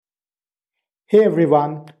Hey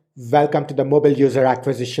everyone, welcome to the Mobile User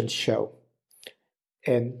Acquisition Show.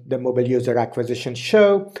 In the Mobile User Acquisition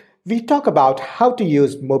Show, we talk about how to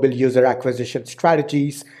use mobile user acquisition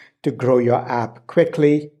strategies to grow your app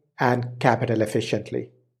quickly and capital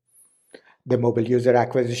efficiently. The Mobile User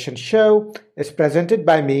Acquisition Show is presented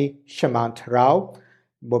by me, Shamant Rao,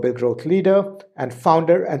 mobile growth leader and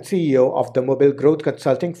founder and CEO of the mobile growth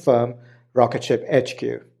consulting firm Rocketship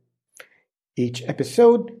HQ. Each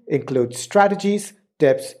episode includes strategies,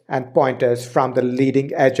 tips, and pointers from the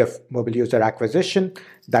leading edge of mobile user acquisition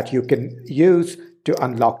that you can use to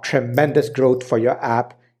unlock tremendous growth for your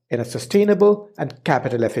app in a sustainable and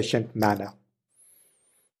capital efficient manner.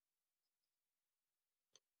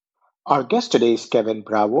 Our guest today is Kevin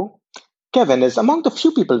Bravo. Kevin is among the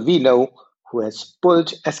few people we know who has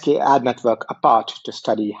pulled SKAdNetwork apart to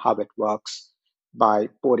study how it works by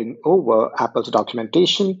poring over Apple's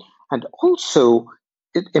documentation and also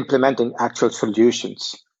implementing actual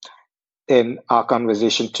solutions. In our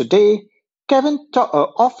conversation today, Kevin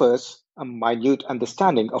offers a minute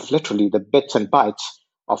understanding of literally the bits and bytes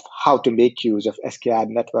of how to make use of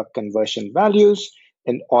SKAdNetwork conversion values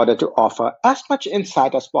in order to offer as much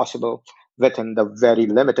insight as possible within the very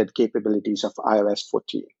limited capabilities of iOS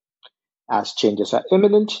 14. As changes are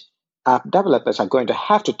imminent, app developers are going to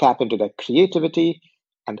have to tap into their creativity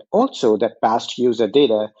and also their past user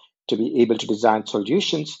data to be able to design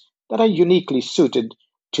solutions that are uniquely suited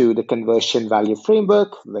to the conversion value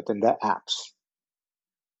framework within their apps.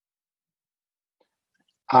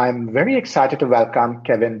 I'm very excited to welcome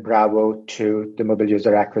Kevin Bravo to the Mobile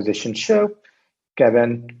User Acquisition Show.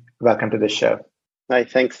 Kevin, welcome to the show. Hi,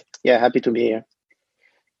 thanks. Yeah, happy to be here.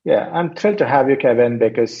 Yeah, I'm thrilled to have you, Kevin,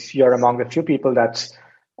 because you're among the few people that's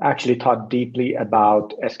actually thought deeply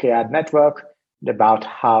about SKAdNetwork, about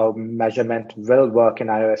how measurement will work in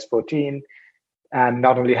iOS 14. And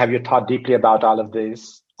not only have you thought deeply about all of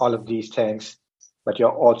these things, but you're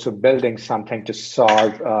also building something to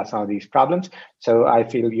solve some of these problems. So I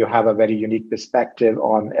feel you have a very unique perspective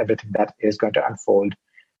on everything that is going to unfold.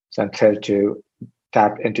 So I'm thrilled to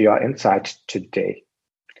tap into your insight today.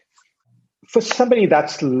 For somebody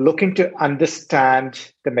that's looking to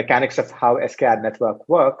understand the mechanics of how SKAdNetwork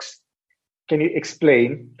works, can you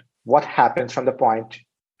explain what happens from the point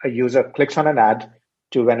a user clicks on an ad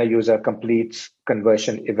to when a user completes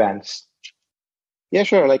conversion events? Yeah,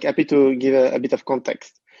 sure. Happy to give a bit of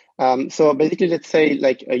context. So basically, let's say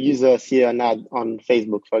a user sees an ad on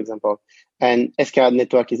Facebook, for example, and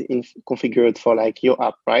SKAdNetwork is configured for your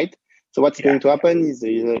app, right? So what's going to happen is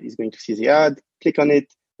the user is going to see the ad, click on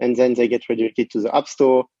it, and then they get redirected to the App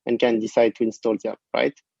Store and can decide to install the app,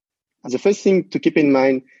 right? The first thing to keep in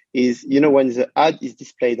mind is, when the ad is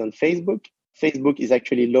displayed on Facebook, Facebook is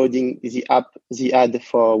actually loading the ad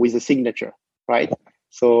with a signature, right?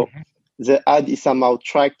 So the ad is somehow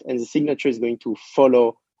tracked and the signature is going to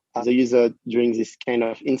follow the user during this kind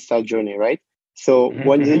of install journey, right? So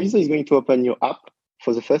when the user is going to open your app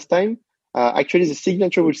for the first time, actually the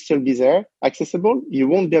signature will still be there, accessible. You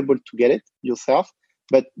won't be able to get it yourself,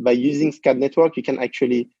 but by using SKAdNetwork, you can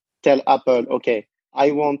actually tell Apple, okay,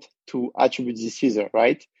 I want to attribute this user,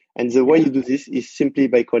 right? And the way you do this is simply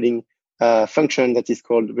by calling a function that is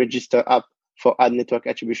called register app for ad network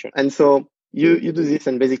attribution. And so you do this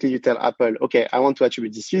and basically you tell Apple, okay, I want to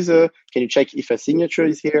attribute this user. Can you check if a signature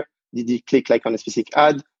is here? Did he click on a specific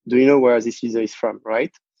ad? Do you know where this user is from,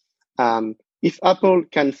 right? If Apple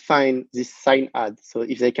can find this signed ad, so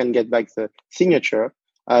if they can get back the signature,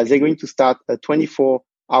 they're going to start a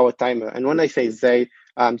 24-hour timer. And when I say they,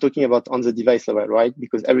 I'm talking about on the device level, right?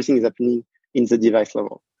 Because everything is happening in the device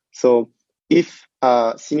level. So if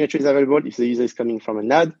signature is available, if the user is coming from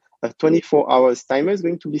an ad, a 24 hours timer is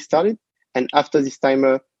going to be started. And after this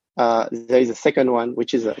timer, there is a second one,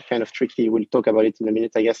 which is kind of tricky. We'll talk about it in a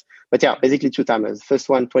minute, I guess. But yeah, basically 2 timers. The first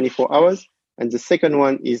one, 24 hours. And the second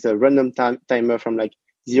one is a random timer from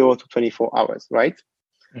 0 to 24 hours, right?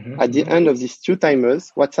 At the end of these 2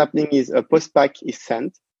 timers, what's happening is a postback is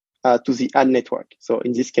sent to the ad network. So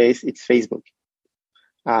in this case, it's Facebook.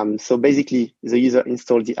 So basically, the user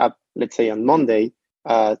installed the app, let's say on Monday,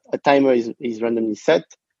 a timer is randomly set,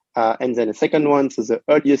 and then a second one, so the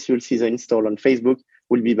earliest you'll see the install on Facebook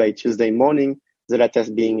will be by Tuesday morning, the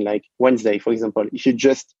latest being Wednesday, for example, if you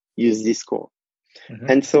just use this score.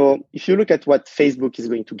 And so if you look at what Facebook is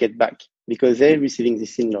going to get back, because they're receiving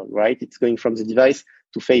this signal, right? It's going from the device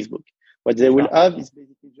to Facebook. What they will have is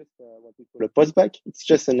basically just what we call a postback. It's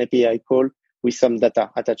just an API call with some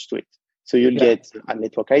data attached to it. So you'll get a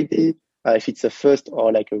network ID, if it's a first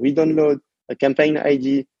or a re-download, a campaign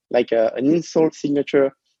ID, an install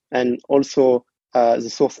signature, and also the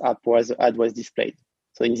source app where the ad was displayed.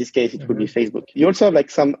 So in this case, it would be Facebook. You also have like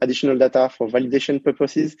some additional data for validation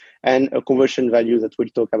purposes and a conversion value that we'll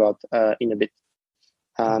talk about in a bit.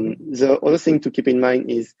 The other thing to keep in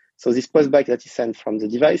mind is, so this postback that is sent from the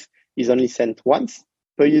device is only sent once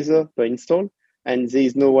per user, per install, and there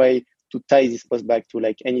is no way to tie this postback to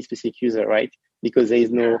like any specific user, right? Because there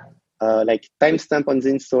is no like timestamp on the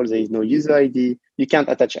install, there is no user ID, you can't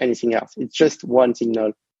attach anything else. It's just one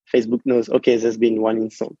signal. Facebook knows, okay, there's been one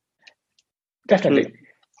install. Definitely.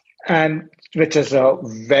 And which is a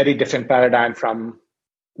very different paradigm from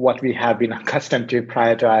what we have been accustomed to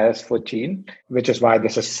prior to iOS 14, which is why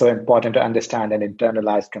this is so important to understand and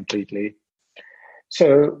internalize completely.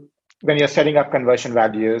 So when you're setting up conversion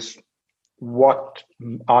values, what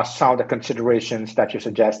are some of the considerations that you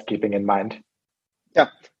suggest keeping in mind? Yeah.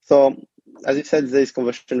 So as you said, there is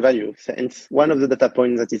conversion value. So it's one of the data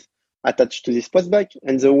points that is attached to this postback.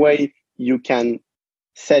 And the way you can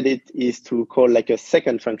set it is to call like a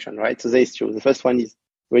second function, right? So there is two. The first one is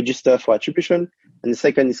register for attribution, and the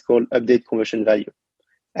second is called update conversion value.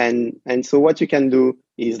 And so what you can do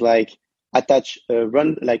is like attach a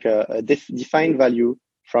run like a defined value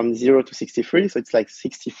from 0 to 63. So it's like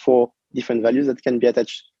 64 different values that can be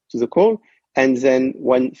attached to the call. And then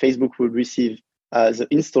when Facebook will receive the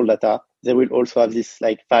install data, they will also have this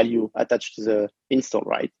like value attached to the install,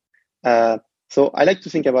 right? So I like to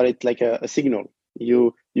think about it like a signal.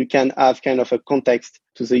 You can have kind of a context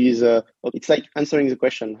to the user. It's like answering the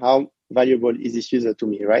question, how valuable is this user to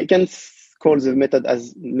me, right? You can call the method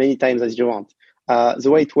as many times as you want.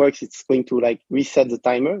 The way it works, it's going to like reset the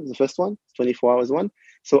timer, the first one, 24 hours one.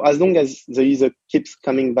 So as long as the user keeps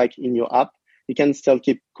coming back in your app, you can still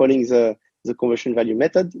keep calling the conversion value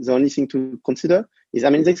method. The only thing to consider is,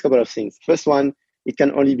 there's a couple of things. First one, it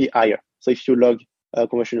can only be higher. So if you log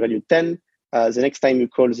conversion value 10, the next time you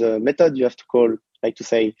call the method, you have to call like to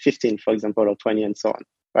say 15, for example, or 20 and so on,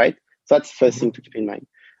 right? So that's the first thing to keep in mind.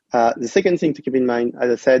 The second thing to keep in mind,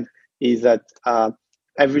 as I said, is that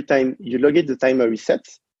every time you log it, the timer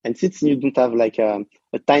resets. And since you don't have like a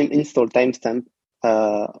time install timestamp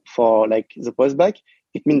for like the postback,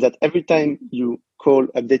 it means that every time you call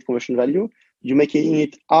update conversion value, you're making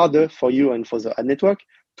it harder for you and for the ad network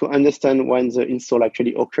to understand when the install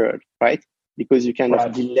actually occurred, right? Because you kind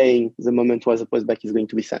of delaying the moment where the postback is going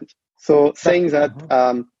to be sent. So saying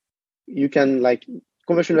that you can like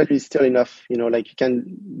conversion value is still enough, like you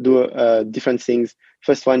can do different things.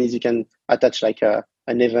 First one is you can attach like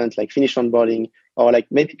an event, like finish onboarding, or like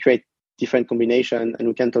maybe create different combination, and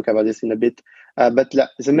we can talk about this in a bit. But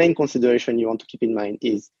the main consideration you want to keep in mind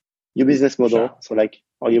is your business model. Sure. So like,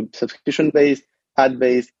 are you subscription-based,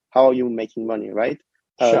 ad-based? How are you making money, right?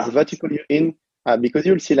 Sure. The vertical you're in, because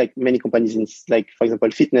you'll see like many companies in like, for example,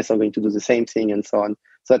 fitness are going to do the same thing and so on.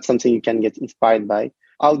 So that's something you can get inspired by.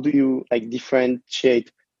 How do you like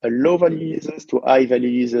differentiate a low value users to high value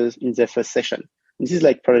users in their first session? This is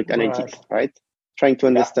like product analytics, right? Trying to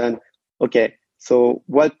understand, okay, so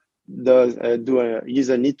what does do a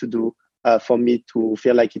user need to do for me to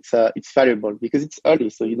feel like it's valuable, because it's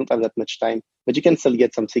early, so you don't have that much time, but you can still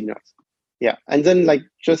get some signals. Yeah. And then like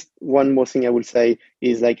just one more thing I will say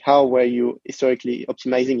is like, how were you historically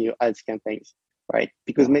optimizing your ads campaigns, right?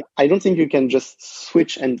 Because I don't think you can just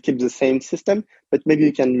switch and keep the same system, but maybe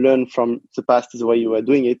you can learn from the past the way you were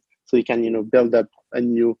doing it, so you can, build up a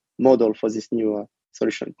new model for this new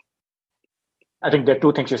solution. I think there are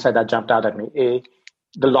two things you said that jumped out at me. A,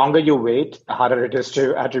 the longer you wait, the harder it is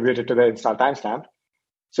to attribute it to the install timestamp.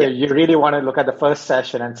 So you really want to look at the first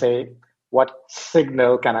session and say, what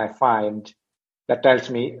signal can I find that tells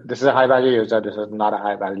me this is a high value user, this is not a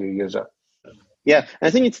high value user? Yeah, I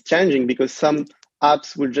think it's challenging because some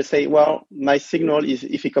apps will just say, well, my signal is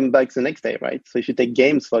if you come back the next day, right? So if you take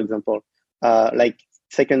games, for example, like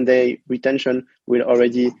second day retention will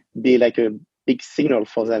already be like a big signal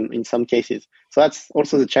for them in some cases. So that's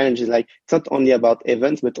also the challenge, is like, it's not only about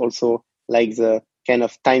events, but also like the kind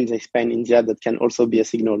of time they spend in the app that can also be a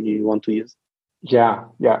signal you want to use. Yeah.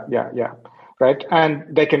 Right.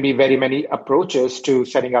 And there can be very many approaches to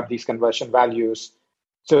setting up these conversion values.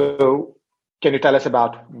 So can you tell us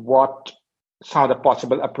about what some of the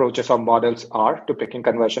possible approaches or models are to picking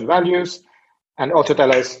conversion values? And also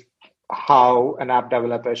tell us how an app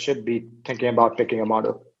developer should be thinking about picking a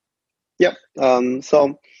model. Yeah.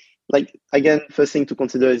 So like, again, first thing to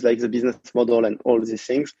consider is like the business model and all these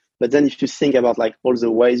things. But then if you think about like all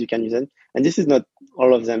the ways you can use it, and this is not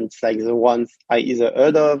all of them, it's like the ones I either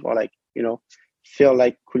heard of or like, feel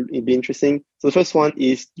like could be interesting. So the first one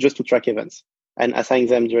is just to track events and assign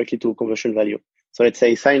them directly to conversion value. So let's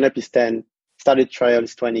say sign up is 10, started trial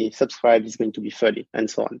is 20, subscribe is going to be 30, and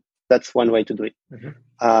so on. That's one way to do it.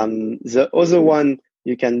 Mm-hmm. The other one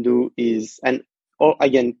you can do is, and or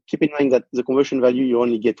again, keep in mind that the conversion value, you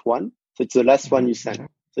only get one. So it's the last one you send.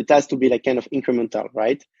 So it has to be like kind of incremental,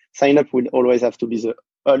 right? Sign up will always have to be the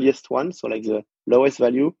earliest one. So like the lowest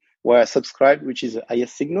value, where subscribe, which is the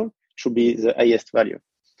highest signal, should be the highest value.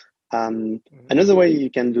 Another way you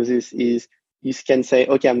can do this is you can say,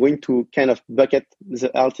 okay, I'm going to kind of bucket the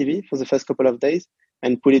LTV for the first couple of days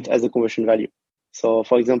and put it as a conversion value. So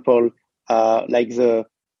for example, like a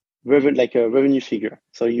revenue figure.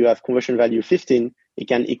 So you have conversion value 15, it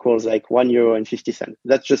can equals like €1.50.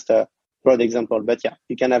 That's just a broad example, but yeah,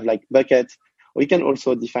 you can have like buckets, or you can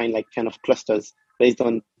also define like kind of clusters based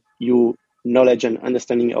on your knowledge and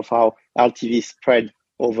understanding of how LTV spread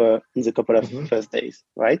over in the couple of first days,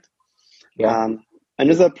 right? Yeah.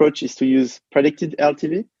 Another approach is to use predicted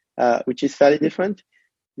LTV, which is fairly different.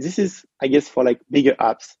 This is, I guess, for like bigger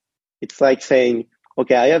apps. It's like saying,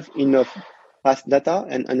 okay, I have enough past data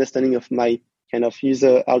and understanding of my kind of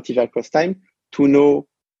user LTV across time to know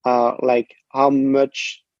like how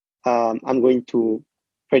much I'm going to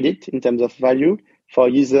predict in terms of value for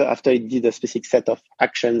a user after it did a specific set of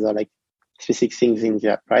actions or like specific things in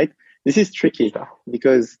the app, right? This is tricky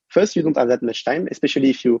because first, you don't have that much time, especially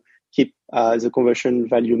if you keep the conversion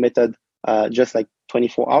value method just like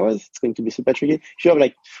 24 hours. It's going to be super tricky. If you have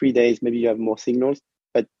like 3 days, maybe you have more signals,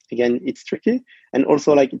 but again, it's tricky. And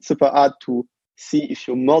also like it's super hard to see if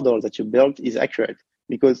your model that you built is accurate,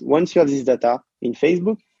 because once you have this data in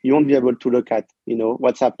Facebook, you won't be able to look at,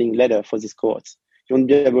 what's happening later for these cohorts. You won't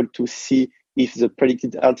be able to see if the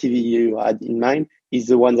predicted LTV you had in mind is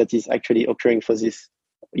the one that is actually occurring for these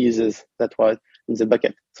users that were in the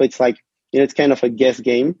bucket. So it's like, it's kind of a guess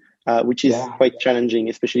game, which is quite challenging,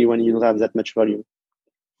 especially when you don't have that much volume.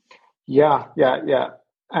 Yeah.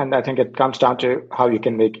 And I think it comes down to how you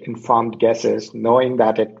can make informed guesses, knowing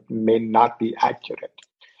that it may not be accurate.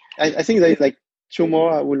 I think there's like two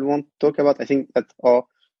more I will want to talk about. I think that are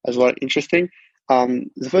as well interesting.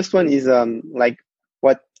 The first one is like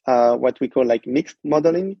what we call like mixed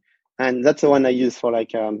modeling, and that's the one I use for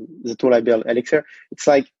like the tool I built, Elixir. It's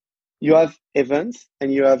like you have events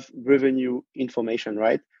and you have revenue information,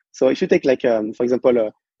 right? So if you take like for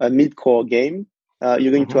example a mid-core game,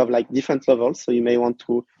 you're going to have like different levels. So you may want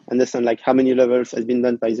to understand like how many levels has been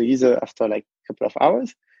done by the user after like a couple of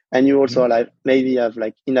hours. And you also like maybe have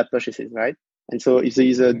like in-app purchases, right? And so if the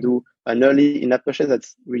user do an early in-app purchase,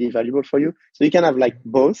 that's really valuable for you. So you can have like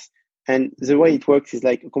both. And the way it works is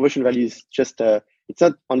like a conversion value is just it's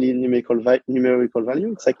not only numerical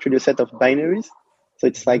value. It's actually a set of binaries. So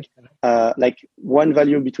it's like one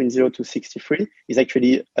value between 0 to 63 is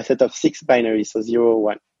actually a set of 6 binaries, so 0 or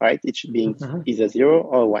 1, right? Each being either 0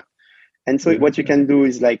 or 1. And so what you can do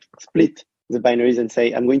is like split the binaries and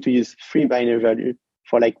say, I'm going to use 3 binary value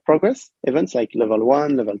for like progress events, like level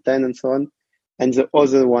 1, level 10, and so on. And the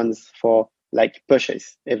other ones for like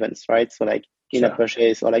purchase events, right? So like in-app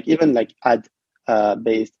purchase or like even like ad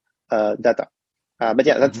based data. But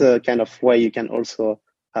yeah, that's a kind of way you can also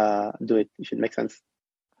do it, if it makes sense.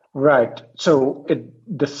 Right. So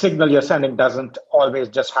the signal you're sending doesn't always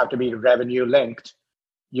just have to be revenue linked.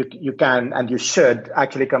 You can and you should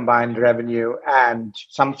actually combine revenue and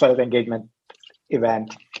some sort of engagement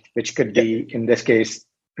event, which could be, in this case,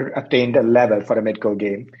 attained a level for a mid-core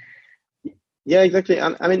game. Yeah, exactly.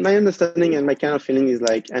 I mean, my understanding and my kind of feeling is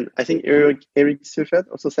like, and I think Eric Seifert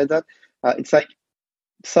also said that, it's like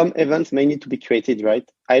some events may need to be created, right?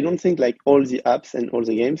 I don't think like all the apps and all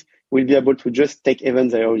the games will be able to just take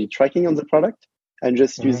events they're already tracking on the product and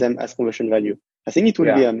just use them as conversion value. I think it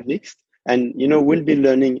will be a mix, and we'll be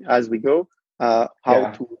learning as we go how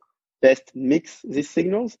to best mix these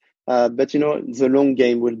signals. But the long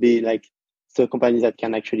game will be like the companies that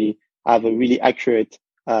can actually have a really accurate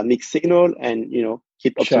mixed signal and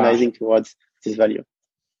keep optimizing towards this value.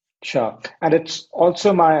 Sure. And it's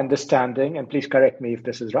also my understanding, and please correct me if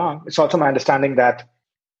this is wrong, it's also my understanding that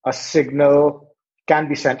a signal can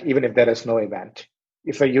be sent even if there is no event.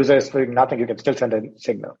 If a user is doing nothing, you can still send a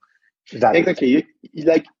signal. Exactly. You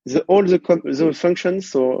like all the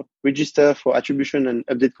functions, so register for attribution and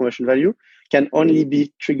update conversion value, can only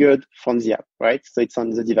be triggered from the app, right? So it's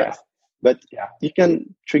on the device. But you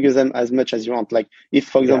can trigger them as much as you want. Like if,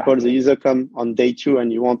 for example, the user come on day 2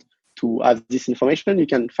 and you want to have this information, you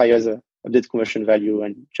can fire the update conversion value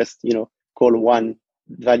and just, call one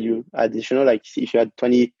value additional. Like if you had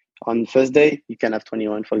 20 on first day, you can have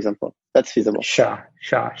 21, for example. That's feasible. Sure.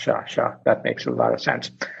 That makes a lot of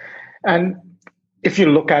sense. And if you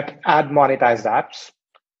look at ad monetized apps,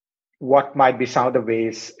 what might be some of the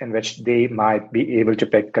ways in which they might be able to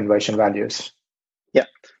pick conversion values? Yeah.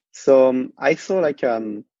 So I saw like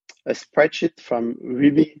a spreadsheet from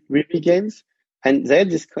Ruby Games. And they had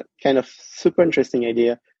this kind of super interesting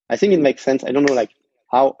idea. I think it makes sense. I don't know like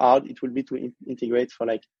how hard it will be to integrate for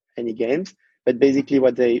like any games, but basically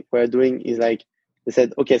what they were doing is like they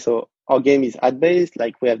said, okay, so our game is ad based,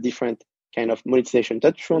 like we have different kind of monetization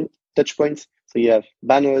touch points. So you have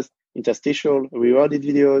banners, interstitial, rewarded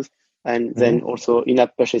videos, and then also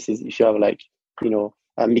in-app purchases if you have like,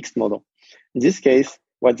 a mixed model. In this case,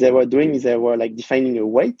 what they were doing is they were like defining a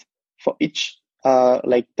weight for each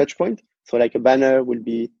like touch point. So like a banner will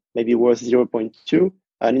be maybe worth 0.2,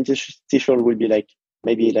 an interstitial will be like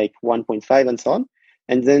maybe like 1.5 and so on.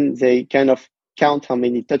 And then they kind of count how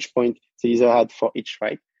many touch points the user had for each,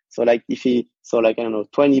 right? So like if he saw like, I don't know,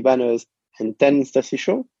 20 banners and 10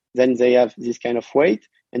 interstitial, then they have this kind of weight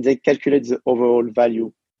and they calculate the overall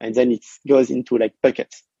value. And then it goes into like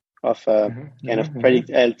buckets of kind of predict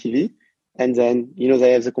LTV. And then,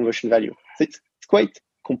 they have the conversion value. So it's quite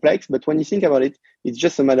complex, but when you think about it, it's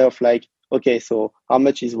just a matter of like, okay, so how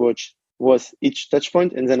much is worth each touch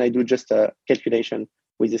point? And then I do just a calculation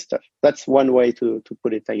with this stuff. That's one way to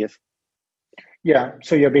put it, I guess. Yeah.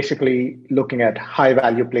 So you're basically looking at high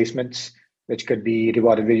value placements, which could be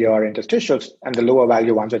rewarded video or interstitials, and the lower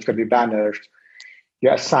value ones, which could be banners.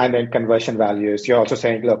 You assign in conversion values. You're also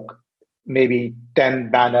saying, look, maybe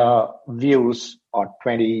 10 banner views or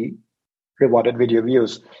 20 rewarded video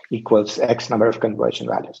views equals X number of conversion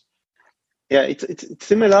values. Yeah, it's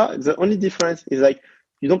similar. The only difference is like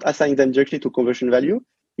you don't assign them directly to conversion value.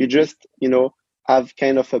 You just, have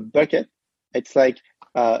kind of a bucket. It's like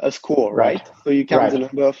a score, right? So you count the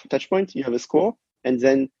number of touch points, you have a score, and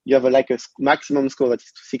then you have a maximum score that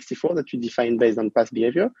is 64 that you define based on past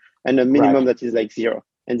behavior, and a minimum that is like 0.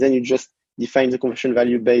 And then you just define the conversion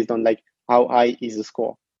value based on like how high is the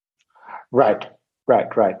score. Right.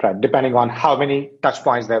 Depending on how many touch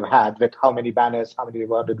points they've had with how many banners, how many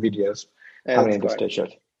rewarded videos, how many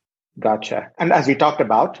interstitials. Gotcha. And as we talked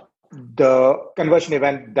about, the conversion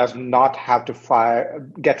event does not have to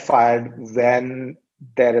get fired when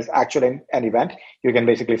there is actually an event. You can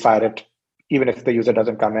basically fire it even if the user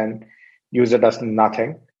doesn't come in, user does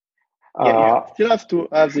nothing. You still have to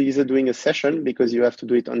have the user doing a session because you have to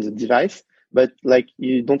do it on the device, but like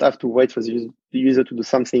you don't have to wait for the user to do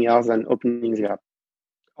something else than opening the app.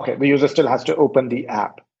 Okay, the user still has to open the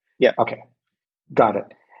app. Yeah. Okay, got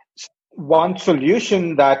it. One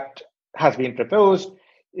solution that has been proposed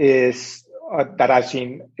is that I've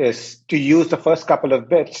seen is to use the first couple of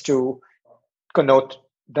bits to connote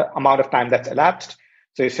the amount of time that's elapsed.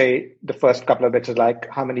 So you say the first couple of bits is like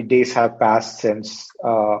how many days have passed since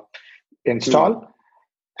install,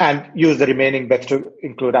 and use the remaining bits to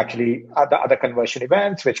include actually the other conversion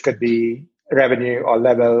events, which could be revenue or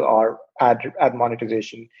level or ad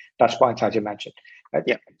monetization touch points, as you mentioned. Right?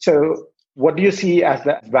 Yeah. So what do you see as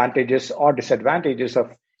the advantages or disadvantages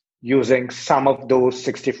of using some of those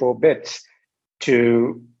 64 bits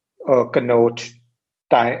to connote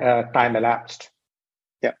time elapsed?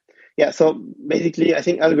 Yeah. So basically, I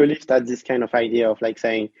think algorithms had this kind of idea of like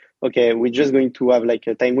saying, okay, we're just going to have like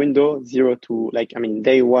a time window,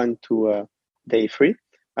 day 1 to day 3.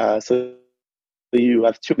 So you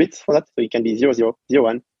have 2 bits for that. So it can be 0, 0, 0,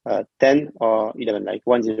 1, 10 or 11, like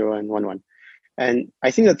 1, 0 and 1, 1. And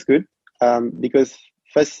I think that's good because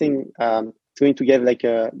first thing, it's going to give like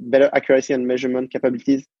a better accuracy and measurement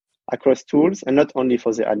capabilities across tools and not only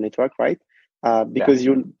for the ad network, right? Because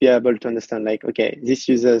you'll be able to understand like, okay, this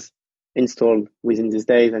user's installed within these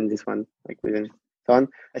days and this one like within so on.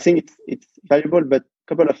 I think it's valuable, but a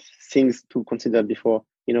couple of things to consider before,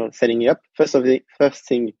 setting it up. First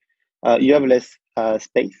thing, you have less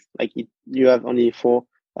space, like you have only 4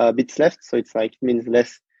 bits left. So it's like, it means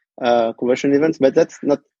less conversion events, but that's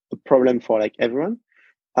not a problem for like everyone.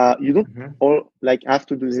 You don't all like have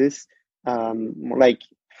to do this like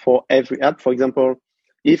for every app. For example,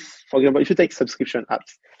 if you take subscription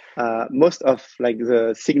apps, most of like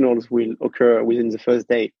the signals will occur within the first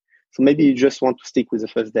day. So maybe you just want to stick with the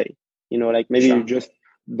first day. Like maybe you just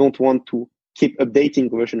don't want to keep updating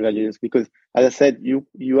conversion values because, as I said,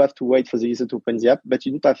 you have to wait for the user to open the app, but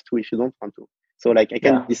you don't have to if you don't want to. So like I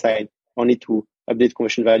can decide only to update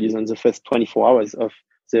conversion values on the first 24 hours of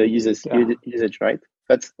the user's usage, right?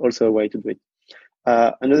 That's also a way to do it.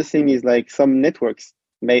 Another thing is like some networks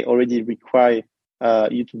may already require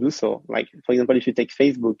you to do so. Like, for example, if you take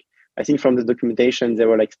Facebook, I think from the documentation, they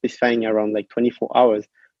were like specifying around like 24 hours.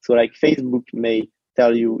 So like Facebook may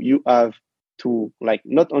tell you have to like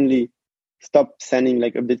not only stop sending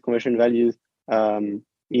like update conversion values,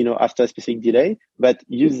 after a specific delay, but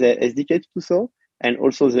use the SDK to do so. And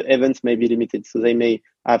also the events may be limited. So they may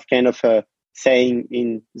have kind of a saying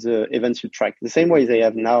in the events you track, the same way they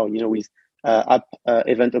have now, with app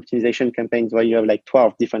event optimization campaigns where you have like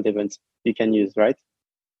 12 different events you can use, right?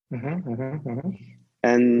 And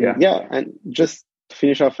and just to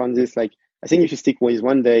finish off on this, like I think if you stick with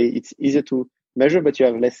one day, it's easier to measure, but you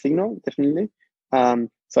have less signal, definitely.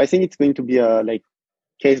 So I think it's going to be a like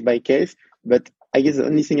case by case. But I guess the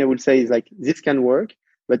only thing I would say is like this can work,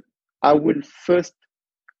 but I will first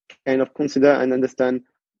kind of consider and understand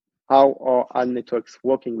how are ad networks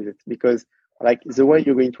working with it, because like the way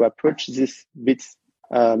you're going to approach this bits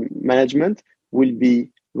management will be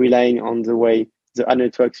relying on the way the ad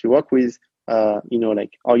networks you work with,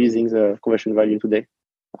 like are using the conversion value today.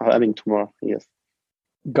 I mean tomorrow, yes.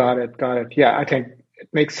 Got it. Got it. Yeah, I think it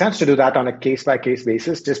makes sense to do that on a case by case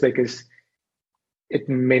basis, just because it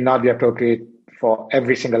may not be appropriate for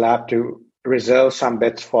every single app to reserve some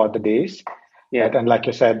bits for the days. Yeah. Right? And like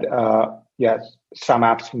you said, yes, some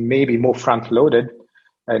apps may be more front loaded.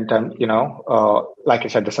 And, like you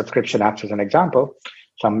said, the subscription apps as an example,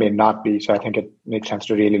 some may not be. So I think it makes sense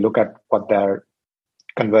to really look at what their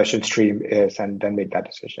conversion stream is and then make that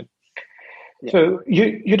decision. Yeah. So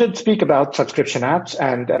you did speak about subscription apps,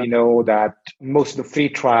 and we know that most of the free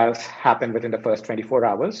trials happen within the first 24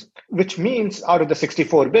 hours, which means out of the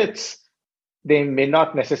 64 bits, they may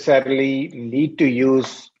not necessarily need to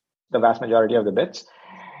use the vast majority of the bits.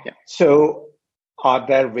 Yeah. So are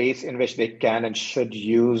there ways in which they can and should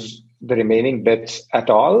use the remaining bits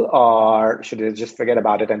at all, or should they just forget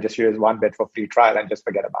about it and just use one bit for free trial and just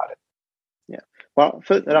forget about it? Yeah. Well,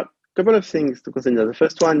 first, there are a couple of things to consider. The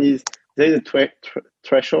first one is there is a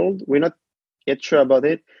threshold. We're not yet sure about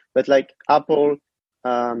it, but like Apple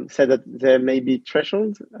said that there may be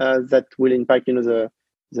thresholds that will impact,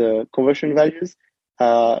 the conversion values,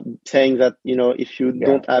 saying that, if you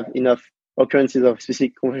don't have enough occurrences of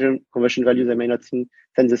specific conversion values, they may not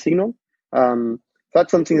send the signal.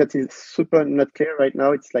 That's something that is super not clear right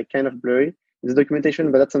now. It's like kind of blurry in the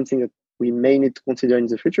documentation, but that's something that we may need to consider in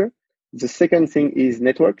the future. The second thing is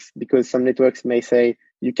networks, because some networks may say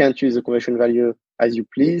you can't use the conversion value as you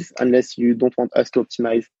please unless you don't want us to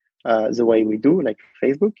optimize the way we do, like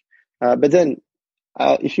Facebook. But then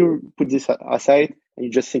if you put this aside and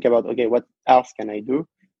you just think about, okay, what else can I do?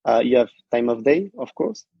 You have time of day, of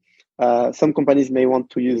course. Some companies may want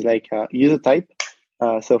to use like user type.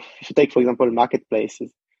 So if you take, for example,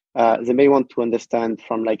 marketplaces, they may want to understand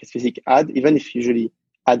from like a specific ad, even if usually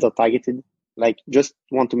ads are targeted, like just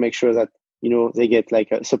want to make sure that, they get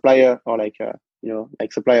like a supplier or like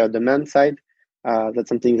like supplier demand side. That's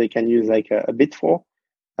something they can use like a bit for.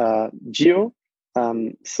 Geo.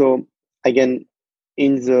 So again,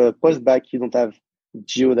 in the post back, you don't have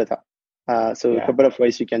geo data. So a couple of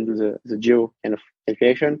ways you can do the geo kind of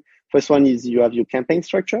calculation. First one is you have your campaign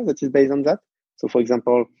structure that is based on that. So for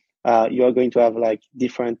example, you are going to have like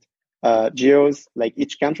different geos, like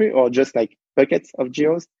each country, or just like buckets of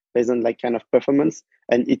geos based on like kind of performance,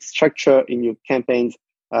 and its structure in your campaigns.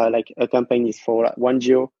 Like a campaign is for one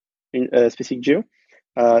geo in a specific geo.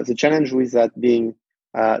 The challenge with that being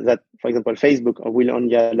that, for example, Facebook will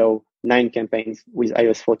only allow 9 campaigns with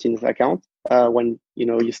iOS 14's account when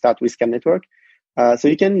you start with SKAdNetwork. So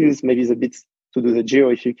you can use maybe the bits to do the geo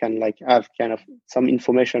if you can like have kind of some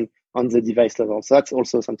information on the device level. So that's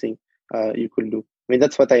also something you could do. I mean,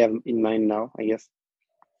 that's what I have in mind now, I guess.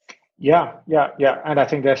 Yeah. And I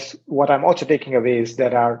think that's what I'm also taking away is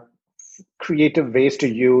there are creative ways to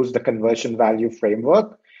use the conversion value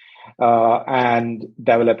framework. And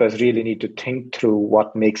developers really need to think through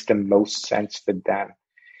what makes the most sense with them.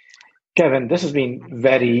 Kevin, this has been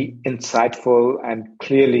very insightful, and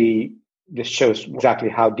clearly this shows exactly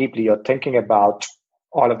how deeply you're thinking about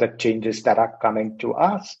all of the changes that are coming to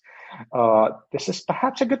us. This is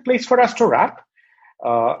perhaps a good place for us to wrap.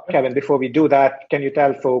 Kevin, before we do that, can you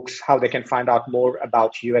tell folks how they can find out more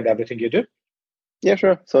about you and everything you do? Yeah,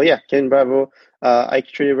 sure. So yeah, Kevin Bravo. I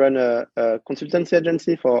actually run a consultancy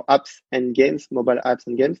agency for apps and games, mobile apps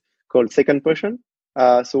and games, called Second Portion.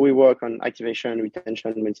 So we work on activation,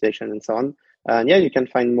 retention, monetization, and so on. And yeah, you can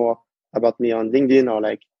find more about me on LinkedIn or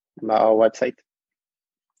like our website.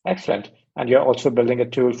 Excellent. And you're also building a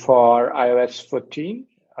tool for iOS 14?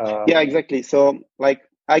 Yeah, exactly. So like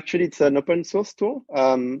actually it's an open source tool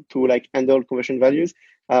to like handle conversion values.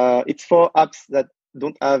 It's for apps that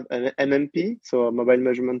don't have an MMP, so a mobile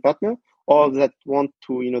measurement partner, or that want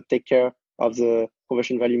to take care of the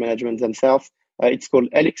conversion value management themselves. It's called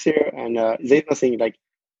Elixir, and there's nothing like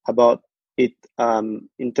about it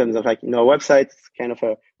in terms of like our website. It's kind of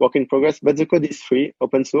a work in progress, but the code is free,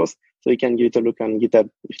 open source, so you can give it a look on GitHub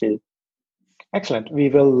if needed. Excellent. We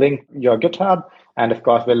will link your GitHub, and of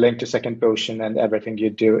course, we'll link to Second Portion and everything you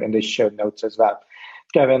do in the show notes as well.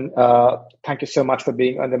 Kevin, thank you so much for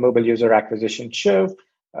being on the Mobile User Acquisition Show.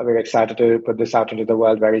 We're excited to put this out into the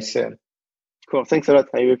world very soon. Cool. Thanks a lot.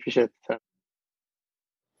 I really appreciate it.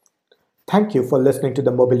 Thank you for listening to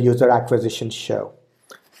the Mobile User Acquisition Show.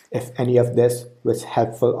 If any of this was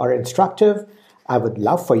helpful or instructive, I would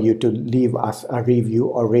love for you to leave us a review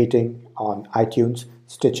or rating on iTunes,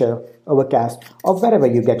 Stitcher, Overcast, or wherever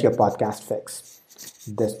you get your podcast fix.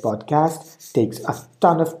 This podcast takes a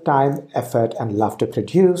ton of time, effort, and love to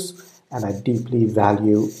produce, and I deeply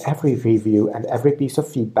value every review and every piece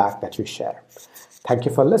of feedback that you share. Thank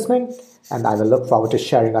you for listening, and I will look forward to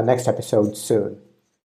sharing our next episode soon.